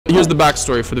Here's the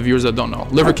backstory for the viewers that don't know.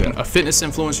 Liver King, a fitness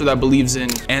influencer that believes in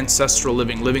ancestral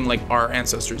living like our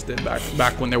ancestors did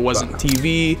back when there wasn't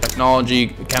TV, technology,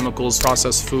 chemicals,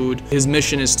 processed food. His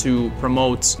mission is to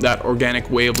promote that organic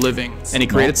way of living. And he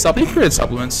created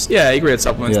supplements. Yeah, he created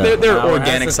supplements. Yeah. They're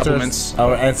organic supplements.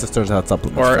 Our ancestors had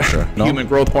supplements. Or for sure. No? human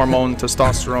growth hormone,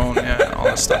 testosterone, yeah, all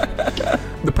that stuff.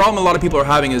 The problem a lot of people are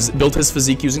having is built his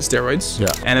physique using steroids,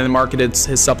 and then marketed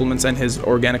his supplements and his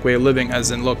organic way of living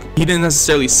as in, look, he didn't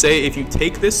necessarily say, if you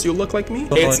take this, you'll look like me.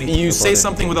 You say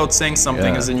something without saying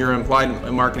something, as in your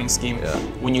implied marketing scheme.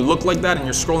 When you look like that and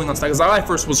you're scrolling on Snapchat, because I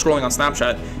first was scrolling on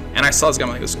Snapchat, and I saw this guy,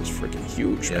 I'm like, this guy's freaking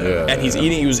huge, man. And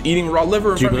he was eating raw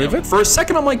liver in front of me. For a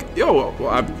second, I'm like, yo,